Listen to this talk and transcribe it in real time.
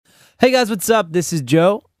Hey guys, what's up? This is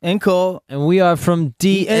Joe and Cole, and we are from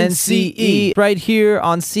DNCE right here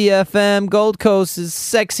on CFM, Gold Coast's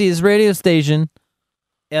sexiest radio station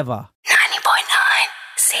ever. 90.9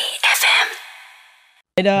 CFM.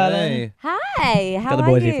 Hey, darling. Hi, how Got the are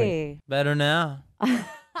boys you? here better now.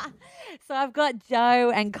 So I've got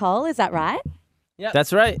Joe and Cole, is that right?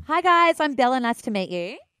 That's right. Hi guys, I'm Bella, nice to meet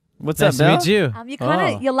you. What's Nice up, to Belle? meet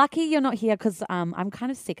you. You're lucky you're not here because I'm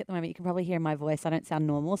kind of sick at the moment. You can probably hear in my voice. I don't sound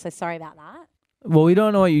normal, so sorry about that. Well, we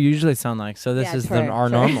don't know what you usually sound like, so this Yeah, is true, our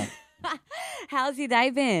true. normal. How's your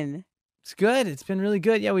day been? It's good. It's been really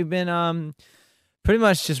good. Yeah, we've been pretty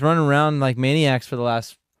much just running around like maniacs for the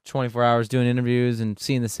last 24 hours doing interviews and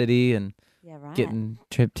seeing the city and Yeah, right. getting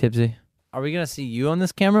tipsy. Are we going to see you on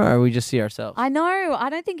this camera or we just see ourselves? I know.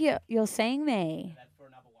 I don't think you're seeing me.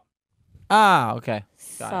 Ah, okay.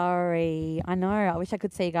 Got it. Sorry. I know. I wish I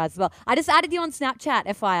could see you guys as well. I just added you on Snapchat,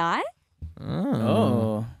 FYI.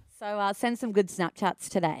 Oh. So send some good Snapchats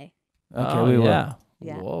today. Okay, Oh, we will.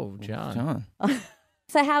 Yeah. Whoa, John.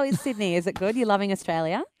 So how is Sydney? Is it good? You loving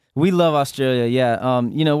Australia? We love Australia, yeah.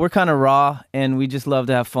 We're kind of raw, and we just love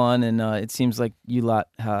to have fun, and it seems like you lot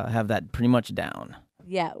have that pretty much down.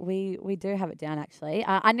 Yeah, we do have it down, actually.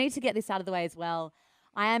 I need to get this out of the way as well.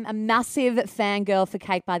 I am a massive fangirl for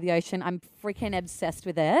Cake by the Ocean. I'm freaking obsessed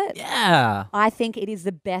with it. Yeah. I think it is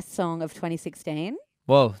the best song of 2016.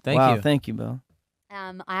 Whoa, thank wow, you. Thank you, Belle.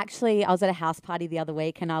 I was at a house party the other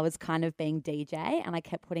week and I was kind of being DJ and I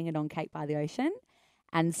kept putting it on Cake by the Ocean.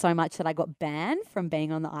 And so much that I got banned from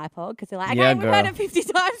being on the iPod because they're like, Yeah, okay, we've heard girl. it 50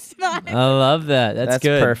 times tonight. I love that. That's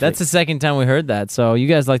good. perfect. That's the second time we heard that. So you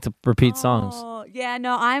guys like to repeat songs. Oh, yeah,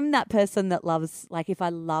 no, I'm that person that loves, like, if I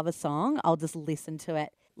love a song, I'll just listen to it,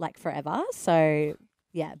 like, forever. So,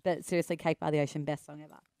 yeah, but seriously, Cake by the Ocean, best song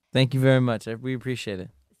ever. Thank you very much. We appreciate it.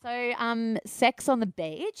 So, sex on the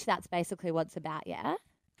beach, that's basically what it's about, yeah?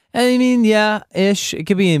 I mean, yeah, ish. It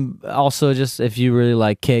could be also just if you really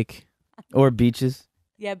like cake. Or beaches.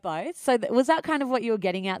 Yeah, both. So, was that kind of what you were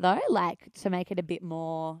getting at, though? Like, to make it a bit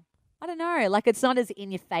more, I don't know, like, it's not as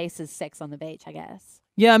in your face as Sex on the Beach, I guess.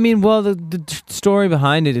 Yeah, I mean, well, the story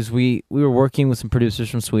behind it is we were working with some producers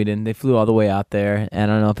from Sweden. They flew all the way out there,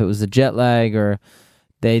 and I don't know if it was the jet lag or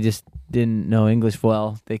they just didn't know English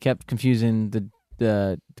well. They kept confusing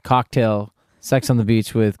the cocktail Sex on the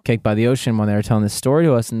Beach with Cake by the Ocean when they were telling this story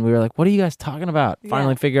to us, and we were like, what are you guys talking about? Yeah.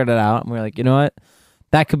 Finally figured it out, and we were like, you know what?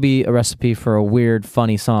 That could be a recipe for a weird,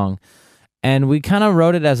 funny song. And we kind of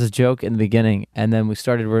wrote it as a joke in the beginning, and then we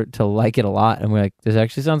started to like it a lot, and we're like, this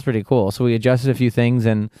actually sounds pretty cool. So we adjusted a few things,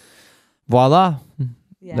 and voila,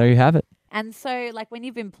 Yeah. there you have it. And so, like, when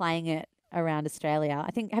you've been playing it around Australia, I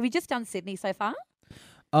think, have you just done Sydney so far?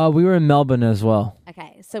 We were in Melbourne as well.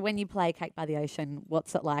 Okay, so when you play Cake by the Ocean,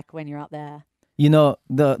 what's it like when you're up there? You know,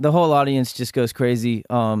 the whole audience just goes crazy,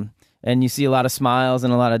 and you see a lot of smiles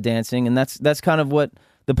and a lot of dancing, and that's kind of what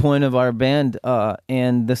the point of our band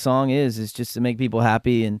and the song is just to make people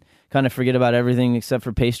happy and kind of forget about everything except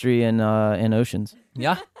for pastry and oceans.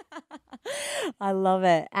 Yeah. I love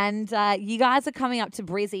it. And you guys are coming up to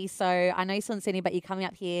Brizzy, so I know you're still in Sydney, but you're coming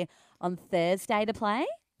up here on Thursday to play?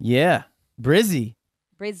 Yeah, Brizzy.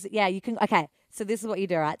 Yeah, you can. Okay, so this is what you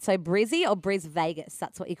do, right? So Brizzy or Briz Vegas?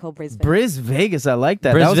 That's what you call Brisbane. Briz Vegas, I like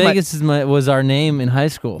that. Briz That was Vegas was our name in high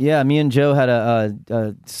school. Yeah, me and Joe had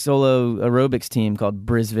a solo aerobics team called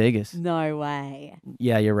Briz Vegas. No way.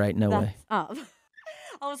 Yeah, you're right. No way. Oh,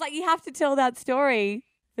 I was like, you have to tell that story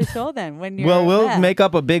for sure. Then when you're Well, we'll there. make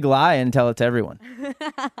up a big lie and tell it to everyone.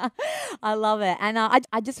 I love it, and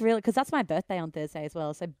I just really because that's my birthday on Thursday as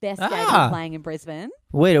well. So best day to be playing in Brisbane.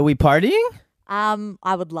 Wait, are we partying?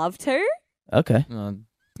 I would love to. Okay. Yeah.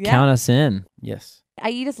 Count us in. Yes. Are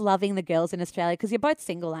you just loving the girls in Australia? Because you're both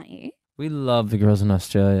single, aren't you? We love the girls in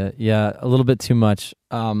Australia. Yeah, a little bit too much.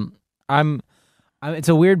 It's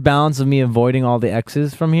a weird balance of me avoiding all the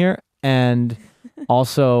exes from here and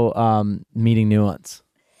also meeting new ones.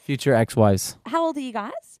 Future ex-wives. How old are you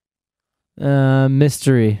guys?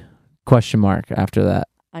 Mystery question mark after that.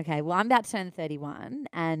 Okay, well, I'm about to turn 31,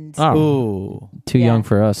 and Oh, Ooh. too Yeah. young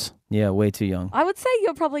for us. Yeah, way too young. I would say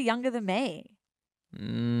you're probably younger than me.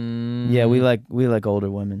 Yeah, we like older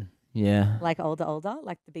women. Yeah. Like older,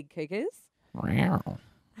 like the big cougars.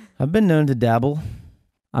 I've been known to dabble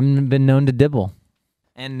I've been known to dibble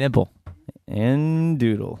and nibble. and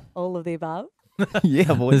doodle. All of the above.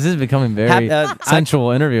 Yeah, boy. This is becoming very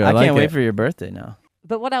sensual interview. I like can't it. wait for your birthday now.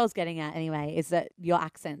 But what I was getting at anyway is that your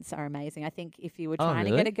accents are amazing. I think if you were Oh, trying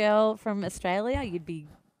to really? get a girl from Australia, you'd be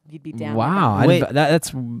down. Wow. With Wait.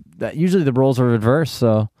 That's usually the roles are reversed.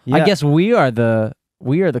 So I Yeah. guess we are the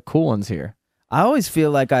cool ones here. I always feel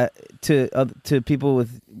like to people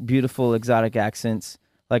with beautiful exotic accents,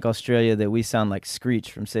 like Australia that we sound like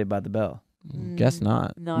Screech from Saved by the Bell. Guess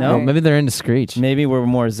not. No. No? Maybe they're into Screech. Maybe we're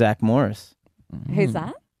more Zach Morris. Who's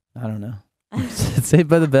that? I don't know. Saved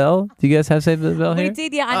by the Bell? Do you guys have Saved by the Bell We here?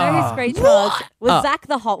 did, yeah. I know who Screech was. Was Zach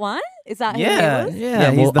the hot one? Is that who Yeah, he was? yeah.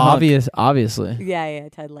 well, He's the hunk. obviously. Yeah,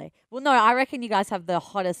 totally. Well, no, I reckon you guys have the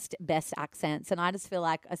hottest, best accents, and I just feel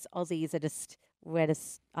like us Aussies we're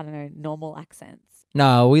just, I don't know, normal accents.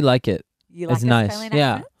 No, we like it. You like It's nice. Australian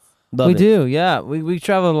Yeah. accents? Love we it. do, yeah. We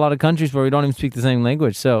travel to a lot of countries where we don't even speak the same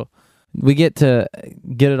language, so we get to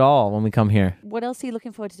get it all when we come here. What else are you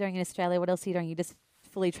looking forward to doing in Australia? What else are you doing? You just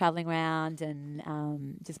fully traveling around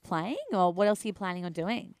and just playing, or what else are you planning on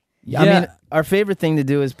doing? I mean, our favorite thing to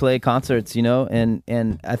do is play concerts, you know, and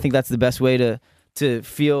I think that's the best way to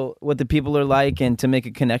feel what the people are like and to make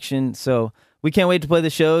a connection. So we can't wait to play the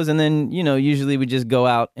shows, and then usually we just go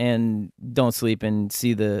out and don't sleep and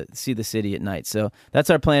see the city at night. So that's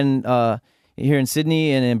our plan here in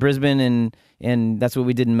Sydney and in Brisbane, and that's what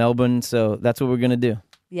we did in Melbourne. So that's what we're gonna do.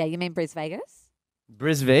 Yeah, you mean Bris Vegas?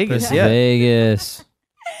 Bris Vegas, Bris yeah. Vegas.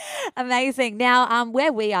 Amazing. Now,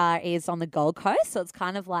 where we are is on the Gold Coast, so it's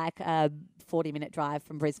kind of like a 40-minute drive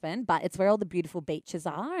from Brisbane, but it's where all the beautiful beaches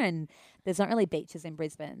are, and there's not really beaches in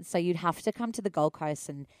Brisbane, so you'd have to come to the Gold Coast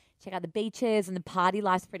and check out the beaches, and the party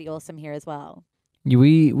life's pretty awesome here as well.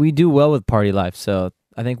 We do well with party life, so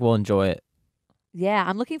I think we'll enjoy it. Yeah,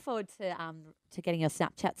 I'm looking forward to getting your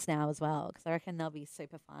Snapchats now as well, because I reckon they'll be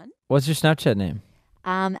super fun. What's your Snapchat name?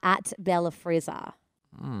 At Bella Frizzer.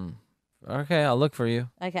 Okay, I'll look for you.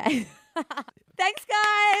 Okay. Thanks,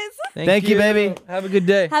 guys. Thank you, baby. Have a good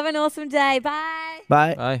day. Have an awesome day. Bye.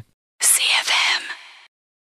 Bye. Bye.